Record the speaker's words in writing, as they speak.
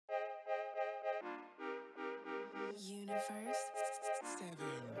Universe 7.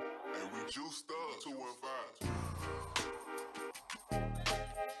 And we juiced up 215.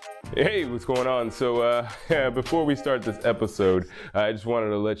 Hey, what's going on? So before we start this episode, I just wanted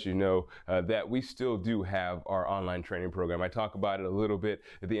to let you know that we still do have our online training program. I talk about it a little bit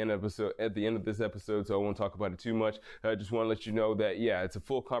at the end of this episode, so I won't talk about it too much. I just want to let you know that, yeah, it's a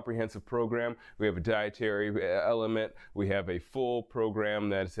full comprehensive program. We have a dietary element. We have a full program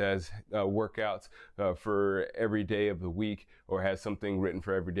that has workouts for every day of the week, or has something written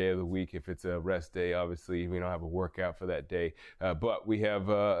for every day of the week. If it's a rest day, obviously, we don't have a workout for that day. But we have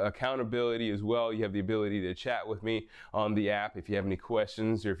accountability as well. You have the ability to chat with me on the app if you have any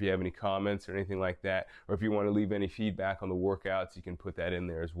questions, or if you have any comments or anything like that, or if you want to leave any feedback on the workouts, you can put that in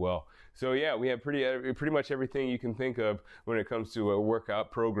there as well. So yeah, we have pretty much everything you can think of when it comes to a workout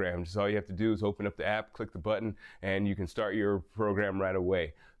program. Just all you have to do is open up the app, click the button, and you can start your program right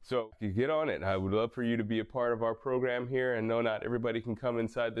away. So if you get on it, I would love for you to be a part of our program here. And no, not everybody can come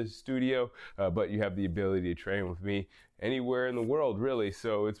inside the studio, but you have the ability to train with me anywhere in the world, really.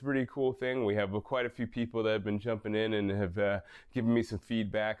 So it's a pretty cool thing. We have quite a few people that have been jumping in and have given me some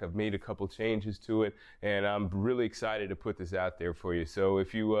feedback. I've made a couple changes to it, and I'm really excited to put this out there for you. So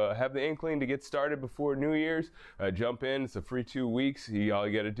if you have the inkling to get started before New Year's, jump in. It's a free 2 weeks. All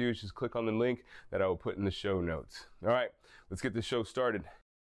you got to do is just click on the link that I will put in the show notes. All right, let's get the show started.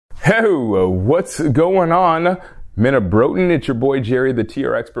 Hey, what's going on? Minna Broughton, it's your boy Jerry, the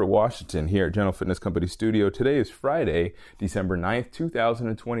TR Expert Washington, here at General Fitness Company Studio. Today is Friday, December 9th,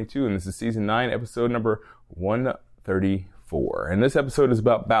 2022, and this is Season 9, Episode number 134. And this episode is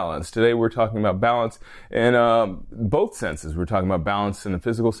about balance. Today we're talking about balance in both senses. We're talking about balance in the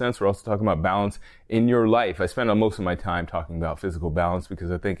physical sense. We're also talking about balance in your life. I spend most of my time talking about physical balance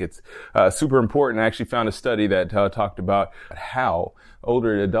because I think it's super important. I actually found a study that talked about how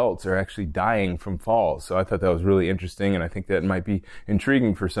older adults are actually dying from falls. So I thought that was really interesting, and I think that might be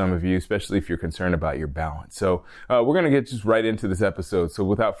intriguing for some of you, especially if you're concerned about your balance. So we're going to get just right into this episode. So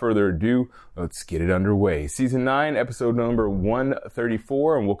without further ado, let's get it underway. Season 9, episode number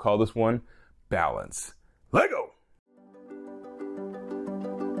 134, and we'll call this one Balance. Let go!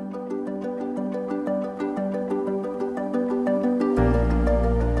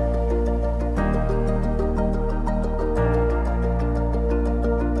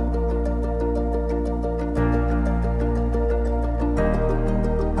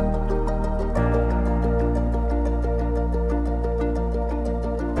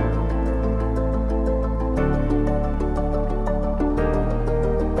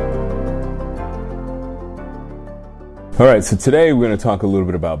 All right, so today we're going to talk a little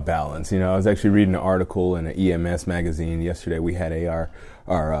bit about balance. You know, I was actually reading an article in an EMS magazine yesterday. We had our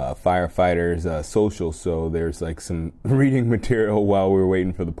firefighters social, so there's like some reading material while we were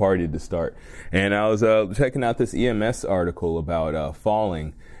waiting for the party to start. And I was checking out this EMS article about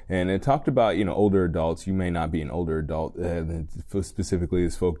falling, and it talked about, you know, older adults. You may not be an older adult. Specifically,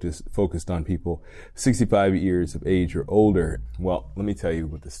 it's focused on people 65 years of age or older. Well, let me tell you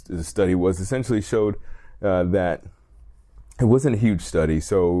what the study was. Essentially showed that it wasn't a huge study,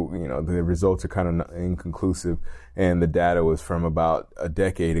 so, you know, the results are kind of inconclusive, and the data was from about a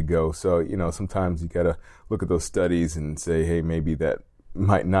decade ago. So, you know, sometimes you got to look at those studies and say, hey, maybe that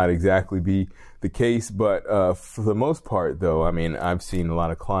might not exactly be the case. But for the most part, though, I mean, I've seen a lot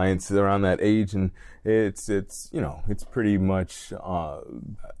of clients around that age, and it's you know, it's pretty much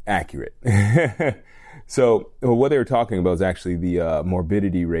accurate. So what they were talking about is actually the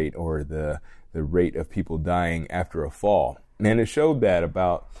morbidity rate, or the rate of people dying after a fall. And it showed that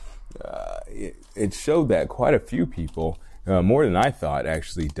it showed that quite a few people, more than I thought,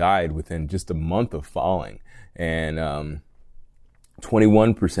 actually died within just a month of falling. And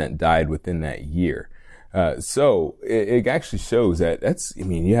 21% died within that year. So it actually shows that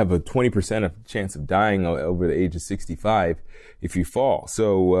you have a 20% of chance of dying over the age of 65 if you fall.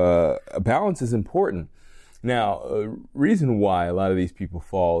 So balance is important. Now, a reason why a lot of these people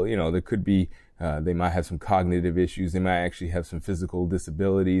fall, you know, there could be, they might have some cognitive issues. They might actually have some physical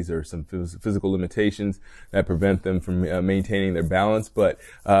disabilities or some physical limitations that prevent them from maintaining their balance. But,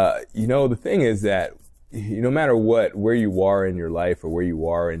 you know, the thing is that no matter where you are in your life, or where you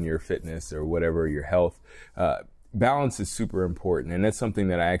are in your fitness, or whatever, your health, balance is super important. And that's something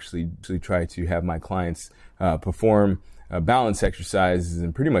that I actually try to have my clients perform balance exercises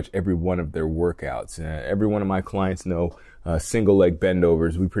in pretty much every one of their workouts. Every one of my clients know single leg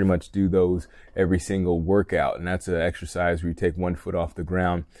bendovers. We pretty much do those every single workout. And that's an exercise where you take one foot off the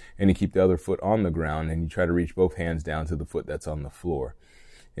ground and you keep the other foot on the ground, and you try to reach both hands down to the foot that's on the floor.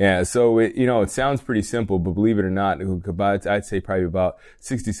 Yeah, so it sounds pretty simple, but believe it or not, I'd say probably about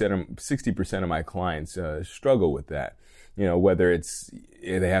 60% of my clients struggle with that. Whether it's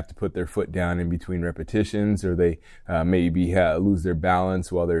they have to put their foot down in between repetitions, or they maybe lose their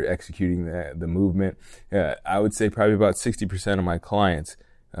balance while they're executing the movement. I would say probably about 60% of my clients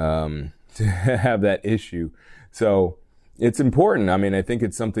have that issue. So it's important. I mean, I think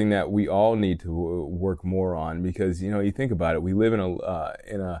it's something that we all need to work more on, because you think about it. We live in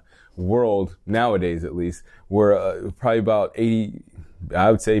a world nowadays, at least, where probably about 80.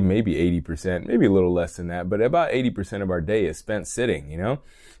 I would say maybe 80%, maybe a little less than that, but about 80% of our day is spent sitting. I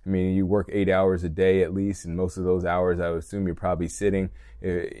mean, you work 8 hours a day at least, and most of those hours, I would assume you're probably sitting.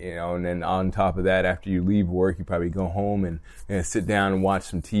 And then on top of that, after you leave work, you probably go home and sit down and watch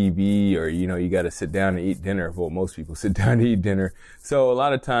some TV, or, you got to sit down and eat dinner. Well, most people sit down to eat dinner. So a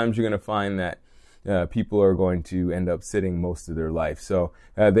lot of times you're going to find that people are going to end up sitting most of their life. So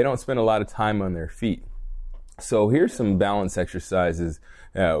they don't spend a lot of time on their feet. So here's some balance exercises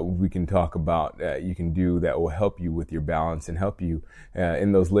we can talk about you can do that will help you with your balance and help you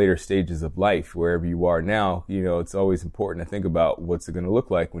in those later stages of life. Wherever you are now, it's always important to think about what's it going to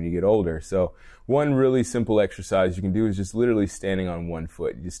look like when you get older. So one really simple exercise you can do is just literally standing on one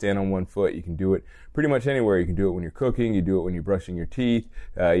foot. You just stand on one foot. You can do it pretty much anywhere. You can do it when you're cooking. You do it when you're brushing your teeth.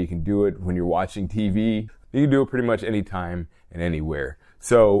 You can do it when you're watching TV. You can do it pretty much anytime and anywhere.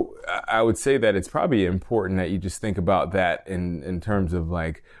 So I would say that it's probably important that you just think about that in terms of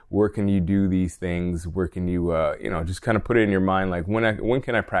like, where can you do these things? Where can you, just kind of put it in your mind, like when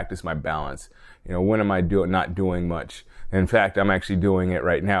can I practice my balance? When am I not doing much? In fact, I'm actually doing it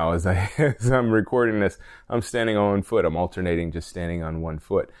right now as I'm recording this. I'm standing on one foot. I'm alternating just standing on one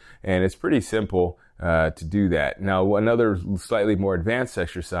foot. And it's pretty simple to do that. Now, another slightly more advanced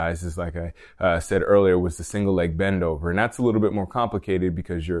exercise is, like I said earlier, was the single leg bend over. And that's a little bit more complicated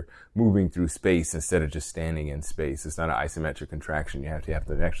because you're moving through space instead of just standing in space. It's not an isometric contraction. You have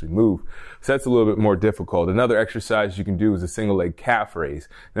to actually move. So that's a little bit more difficult. Another exercise you can do is a single leg calf raise.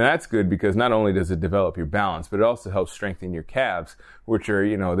 Now that's good because not only does it develop your balance, but it also helps strengthen your calves, which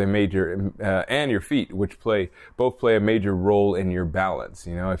are, they major, and your feet, which both play a major role in your balance.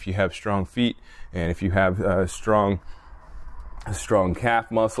 If you have strong feet, and if you have strong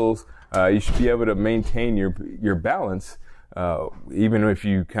calf muscles, you should be able to maintain your balance, even if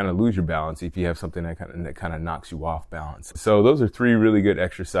you kind of lose your balance, if you have something that kind of knocks you off balance. So those are 3 really good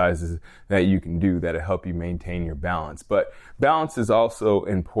exercises that you can do that'll help you maintain your balance. But balance is also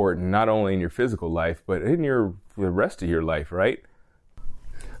important, not only in your physical life, but in the rest of your life, right?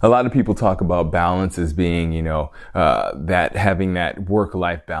 A lot of people talk about balance as being, that having that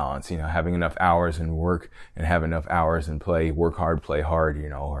work-life balance, having enough hours in work and have enough hours in play, work hard, play hard,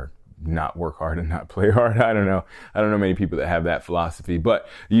 or not work hard and not play hard. I don't know many people that have that philosophy, but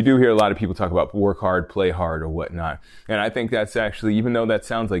you do hear a lot of people talk about work hard, play hard, or whatnot. And I think that's actually, even though that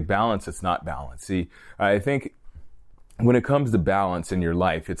sounds like balance, it's not balance. See, I think when it comes to balance in your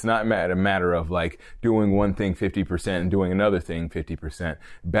life, it's not a matter of like doing one thing 50% and doing another thing 50%.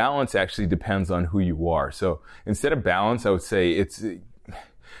 Balance actually depends on who you are. So instead of balance, I would say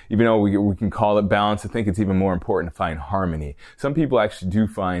even though we can call it balance, I think it's even more important to find harmony. Some people actually do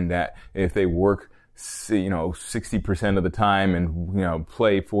find that if they work 60% of the time and,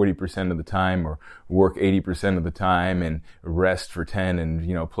 play 40% of the time, or work 80% of the time and rest for 10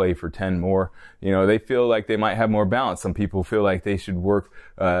 and, play for 10 more, they feel like they might have more balance. Some people feel like they should work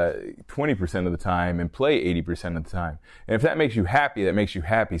 20% of the time and play 80% of the time. And if that makes you happy, that makes you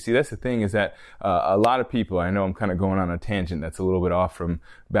happy. See, that's the thing, is that a lot of people, I know I'm kind of going on a tangent that's a little bit off from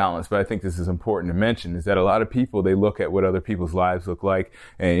balance, but I think this is important to mention, is that a lot of people, they look at what other people's lives look like,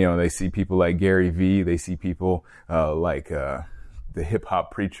 and, they see people like Gary Vee. They see people like the hip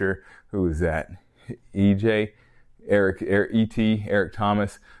hop preacher, who is that? Eric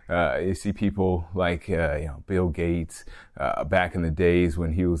Thomas. You see people like Bill Gates back in the days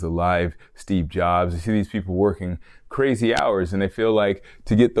when he was alive, Steve Jobs. You see these people working crazy hours, and they feel like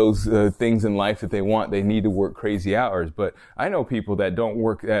to get those things in life that they want, they need to work crazy hours. But I know people that don't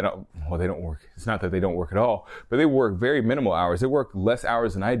work they don't work. It's not that they don't work at all, but they work very minimal hours. They work less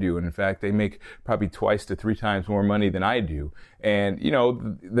hours than I do, and in fact, they make probably 2 to 3 times more money than I do. And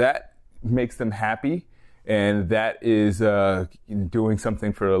that makes them happy. And that is doing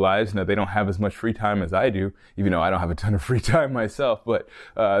something for their lives. Now, they don't have as much free time as I do, even though I don't have a ton of free time myself, but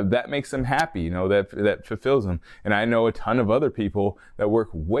that makes them happy, that fulfills them. And I know a ton of other people that work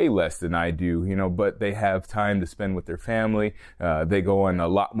way less than I do, but they have time to spend with their family. They go on a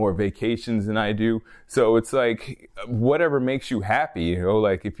lot more vacations than I do. So it's like, whatever makes you happy,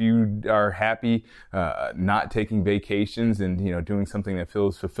 like if you are happy not taking vacations and, doing something that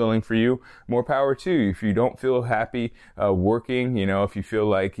feels fulfilling for you, more power to you. If you don't feel happy working, if you feel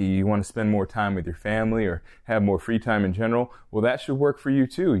like you want to spend more time with your family or have more free time in general, well, that should work for you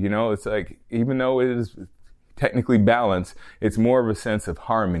too. It's like, even though it is technically balance, it's more of a sense of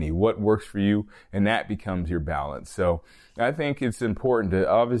harmony, what works for you, and that becomes your balance. So I think it's important to,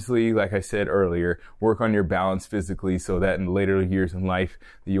 obviously, like I said earlier, work on your balance physically so that in later years in life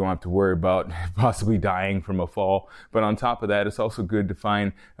that you won't have to worry about possibly dying from a fall. But on top of that, it's also good to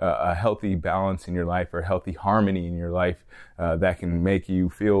find a healthy balance in your life, or a healthy harmony in your life that can make you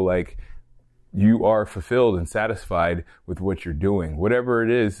feel like you are fulfilled and satisfied with what you're doing, whatever it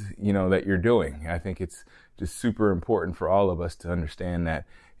is, that you're doing. I think it's just super important for all of us to understand that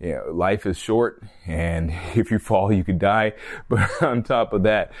life is short, and if you fall, you could die. But on top of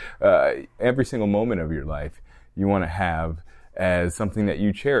that, every single moment of your life you want to have as something that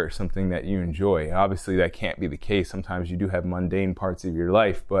you cherish, something that you enjoy. Obviously, that can't be the case. Sometimes you do have mundane parts of your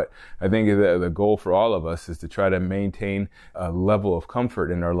life, but I think the goal for all of us is to try to maintain a level of comfort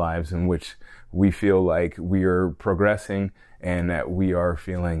in our lives in which we feel like we are progressing and that we are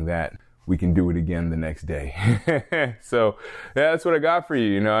feeling that we can do it again the next day. So that's what I got for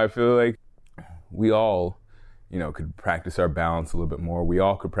you. I feel like we all, could practice our balance a little bit more. We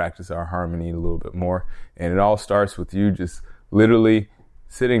all could practice our harmony a little bit more. And it all starts with you just literally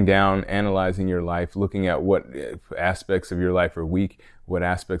sitting down, analyzing your life, looking at what aspects of your life are weak, what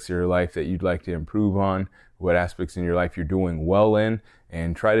aspects of your life that you'd like to improve on, what aspects in your life you're doing well in,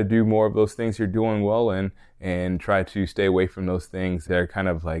 and try to do more of those things you're doing well in, and try to stay away from those things that are kind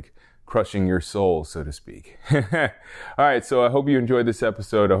of like crushing your soul, so to speak. All right, so I hope you enjoyed this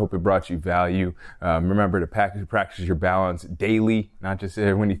episode. I hope it brought you value. Remember to practice your balance daily, not just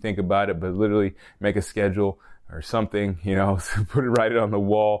when you think about it, but literally make a schedule or something, write it on the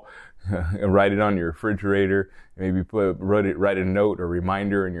wall, write it on your refrigerator, maybe write a note or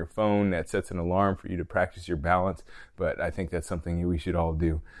reminder in your phone that sets an alarm for you to practice your balance. But I think that's something we should all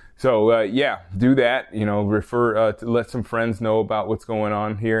do. So do that. Let some friends know about what's going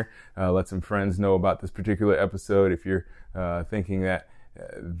on here. Let some friends know about this particular episode if you're thinking that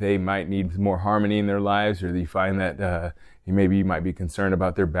they might need more harmony in their lives, or you find that maybe you might be concerned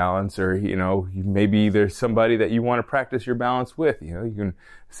about their balance, or maybe there's somebody that you want to practice your balance with. You can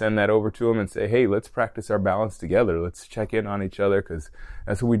send that over to them and say, hey, let's practice our balance together. Let's check in on each other, because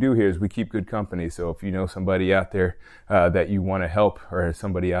that's what we do here, is we keep good company. So if you know somebody out there that you want to help, or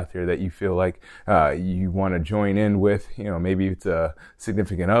somebody out there that you feel like you want to join in with, maybe it's a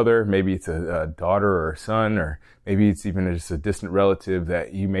significant other, maybe it's a daughter or a son, or maybe it's even just a distant relative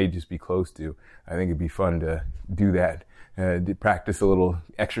that you may just be close to, I think it'd be fun to do that. To practice a little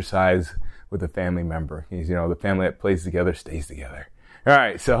exercise with a family member. The family that plays together stays together. All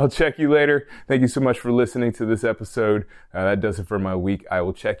right, so I'll check you later. Thank you so much for listening to this episode. That does it for my week. I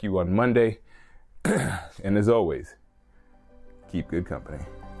will check you on Monday. And as always, keep good company.